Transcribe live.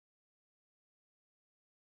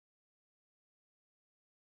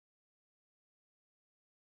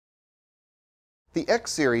The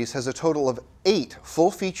X series has a total of 8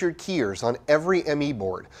 full-featured keyers on every ME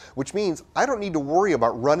board, which means I don't need to worry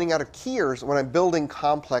about running out of keyers when I'm building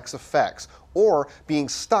complex effects, or being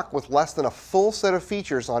stuck with less than a full set of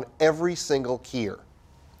features on every single keyer.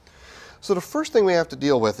 So the first thing we have to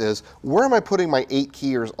deal with is, where am I putting my 8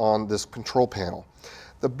 keyers on this control panel?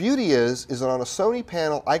 The beauty is that on a Sony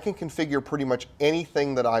panel, I can configure pretty much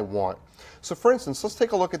anything that I want. So for instance, let's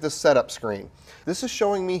take a look at this setup screen. This is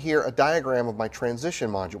showing me here a diagram of my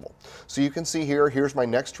transition module. So you can see here, here's my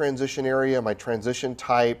next transition area, my transition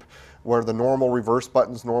type, where the normal reverse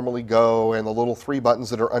buttons normally go, and the little 3 buttons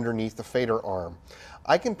that are underneath the fader arm.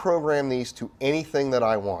 I can program these to anything that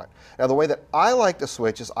I want. Now the way that I like to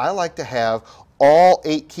switch is I like to have all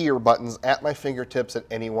 8 keyer buttons at my fingertips at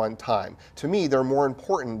any one time. To me, they're more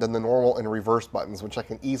important than the normal and reverse buttons, which I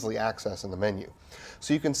can easily access in the menu.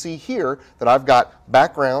 So you can see here that I've got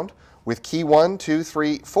background with key 1, 2,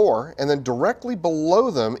 3, 4, and then directly below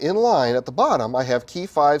them in line at the bottom, I have key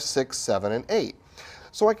 5, 6, 7, and 8.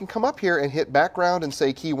 So I can come up here and hit background and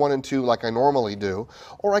say key 1 and 2 like I normally do,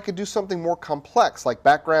 or I could do something more complex like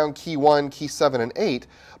background, key 1, key 7, and 8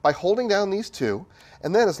 by holding down these 2,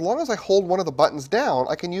 and then as long as I hold one of the buttons down,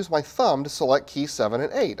 I can use my thumb to select key 7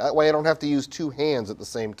 and 8. That way I don't have to use 2 hands at the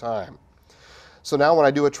same time. So now when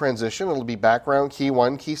I do a transition, it'll be background, key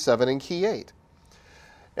 1, key 7, and key 8.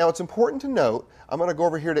 Now it's important to note, I'm going to go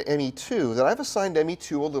over here to ME2, that I've assigned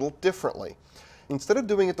ME2 a little differently. Instead of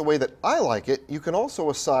doing it the way that I like it, you can also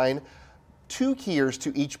assign 2 keyers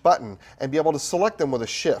to each button and be able to select them with a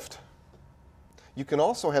shift. You can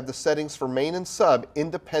also have the settings for main and sub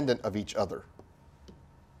independent of each other.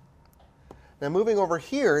 Now moving over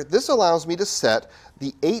here, this allows me to set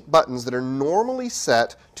the 8 buttons that are normally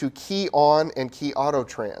set to key on and key auto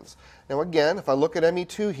trans. Now again, if I look at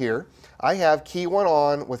ME2 here, I have key 1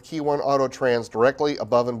 on with key 1 auto trans directly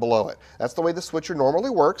above and below it. That's the way the switcher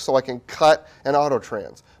normally works, so I can cut and auto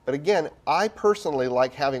trans. But again, I personally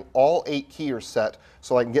like having all 8 keyers set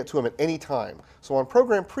so I can get to them at any time. So on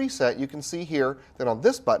Program Preset, you can see here that on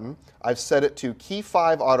this button, I've set it to key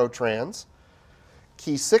 5 auto trans,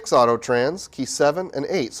 key 6 auto trans, key 7, and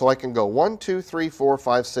 8. So I can go 1, 2, 3, 4,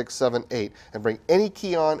 5, 6, 7, 8 and bring any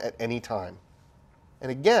key on at any time.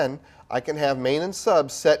 And again, I can have main and sub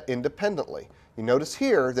set independently. You notice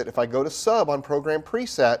here that if I go to sub on Program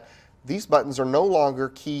Preset, these buttons are no longer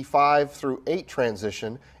key 5 through 8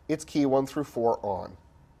 transition, it's key 1 through 4 on.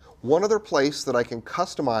 One other place that I can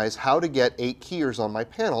customize how to get 8 keyers on my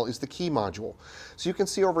panel is the key module. So you can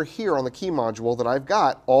see over here on the key module that I've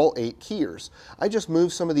got all 8 keyers. I just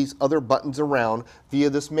move some of these other buttons around via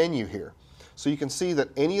this menu here. So you can see that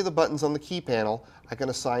any of the buttons on the key panel I can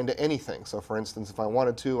assign to anything. So for instance, if I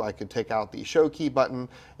wanted to, I could take out the show key button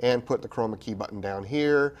and put the chroma key button down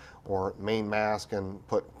here, or main mask and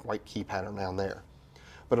put white key pattern down there.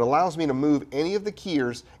 But it allows me to move any of the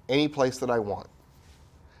keyers any place that I want.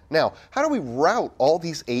 Now, how do we route all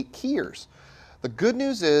these 8 keyers? The good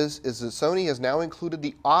news is that Sony has now included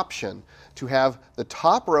the option to have the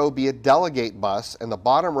top row be a delegate bus and the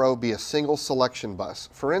bottom row be a single selection bus.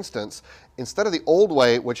 For instance, instead of the old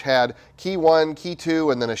way, which had key 1, key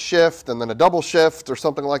 2, and then a shift, and then a double shift, or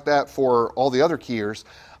something like that for all the other keyers,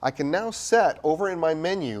 I can now set over in my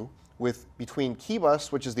menu with between key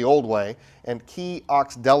bus, which is the old way, and key aux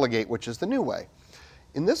delegate, which is the new way.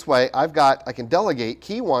 In this way, I can delegate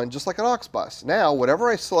key 1 just like an aux bus. Now, whatever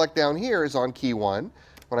I select down here is on key 1.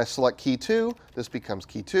 When I select key 2, this becomes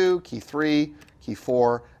key 2, key 3, key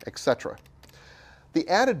 4, etc. The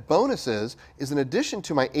added bonus is in addition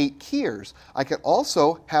to my 8 keyers, I can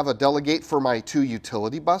also have a delegate for my 2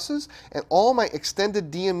 utility buses and all my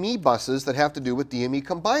extended DME buses that have to do with DME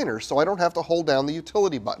combiners, so I don't have to hold down the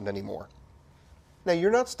utility button anymore. Now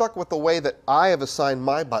you're not stuck with the way that I have assigned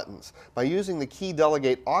my buttons. By using the Key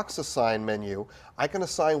Delegate Aux Assign menu, I can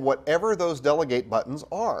assign whatever those delegate buttons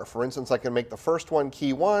are. For instance, I can make the first one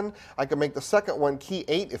key 1, I can make the second one key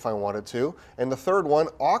 8 if I wanted to, and the third one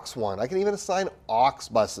aux 1. I can even assign aux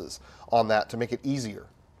buses on that to make it easier.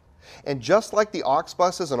 And just like the aux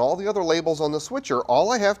buses and all the other labels on the switcher,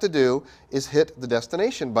 all I have to do is hit the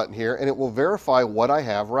destination button here and it will verify what I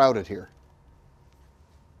have routed here.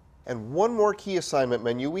 And one more key assignment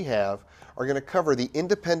menu we have are going to cover the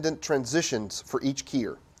independent transitions for each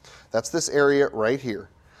keyer. That's this area right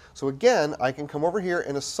here. So again, I can come over here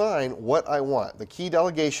and assign what I want. The key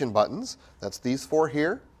delegation buttons, that's these 4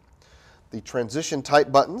 here. The transition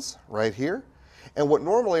type buttons right here. and what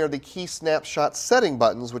normally are the key snapshot setting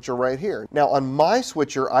buttons, which are right here. Now on my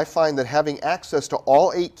switcher, I find that having access to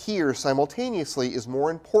all 8 keys simultaneously is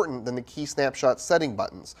more important than the key snapshot setting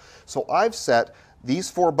buttons. So I've set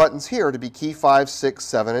these 4 buttons here to be key 5, 6,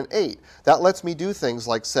 7, and 8. That lets me do things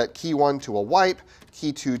like set key 1 to a wipe,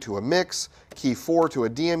 key 2 to a mix, key 4 to a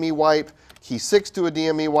DME wipe, key 6 to a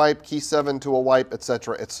DME wipe, key 7 to a wipe,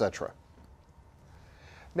 etc., etc.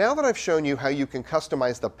 Now that I've shown you how you can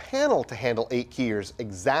customize the panel to handle 8 keys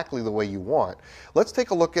exactly the way you want, let's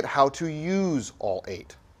take a look at how to use all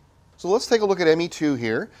 8. So let's take a look at ME2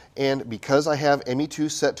 here, and because I have ME2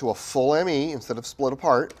 set to a full ME instead of split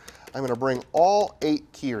apart, I'm going to bring all 8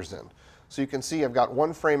 keys in. So you can see I've got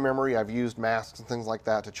 1 frame memory, I've used masks and things like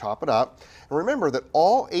that to chop it up. And remember that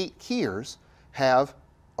all 8 keys have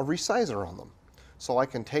a resizer on them. So I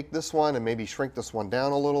can take this one and maybe shrink this one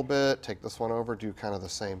down a little bit, take this one over, do kind of the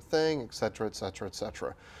same thing, etc., etc.,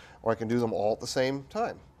 etc. Or I can do them all at the same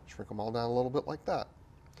time. Shrink them all down a little bit like that.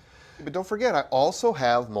 But don't forget, I also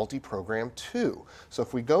have Multi-Program 2. So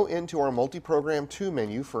if we go into our Multi-Program 2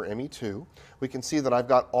 menu for ME2, we can see that I've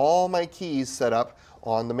got all my keys set up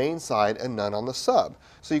on the main side and none on the sub.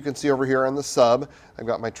 So you can see over here on the sub, I've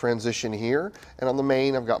got my transition here, and on the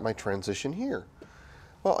main, I've got my transition here.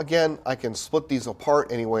 Well, again, I can split these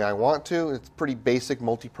apart any way I want to. It's pretty basic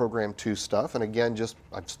Multi-Program 2 stuff. And again,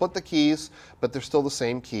 I've split the keys, but they're still the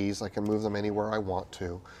same keys. I can move them anywhere I want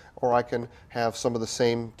to. Or I can have some of the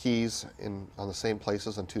same keys on the same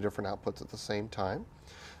places on 2 different outputs at the same time.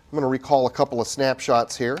 I'm going to recall a couple of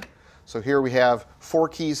snapshots here. So here we have 4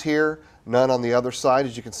 keys here, none on the other side,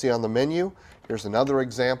 as you can see on the menu. Here's another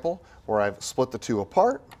example where I've split the 2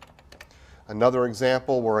 apart. Another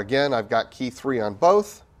example where, again, I've got key 3 on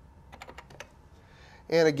both.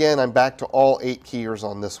 And again, I'm back to all 8 keys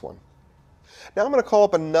on this one. Now I'm going to call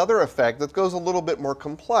up another effect that goes a little bit more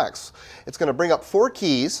complex. It's going to bring up 4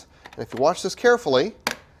 keys, and if you watch this carefully,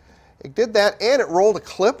 it did that, and it rolled a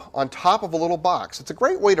clip on top of a little box. It's a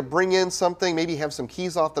great way to bring in something, maybe have some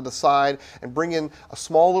keys off to the side, and bring in a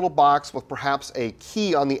small little box with perhaps a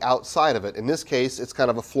key on the outside of it. In this case, it's kind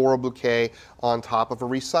of a floral bouquet on top of a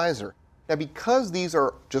resizer. Now because these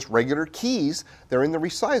are just regular keys, they're in the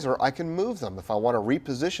resizer, I can move them. If I want to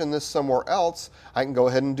reposition this somewhere else, I can go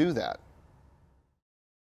ahead and do that.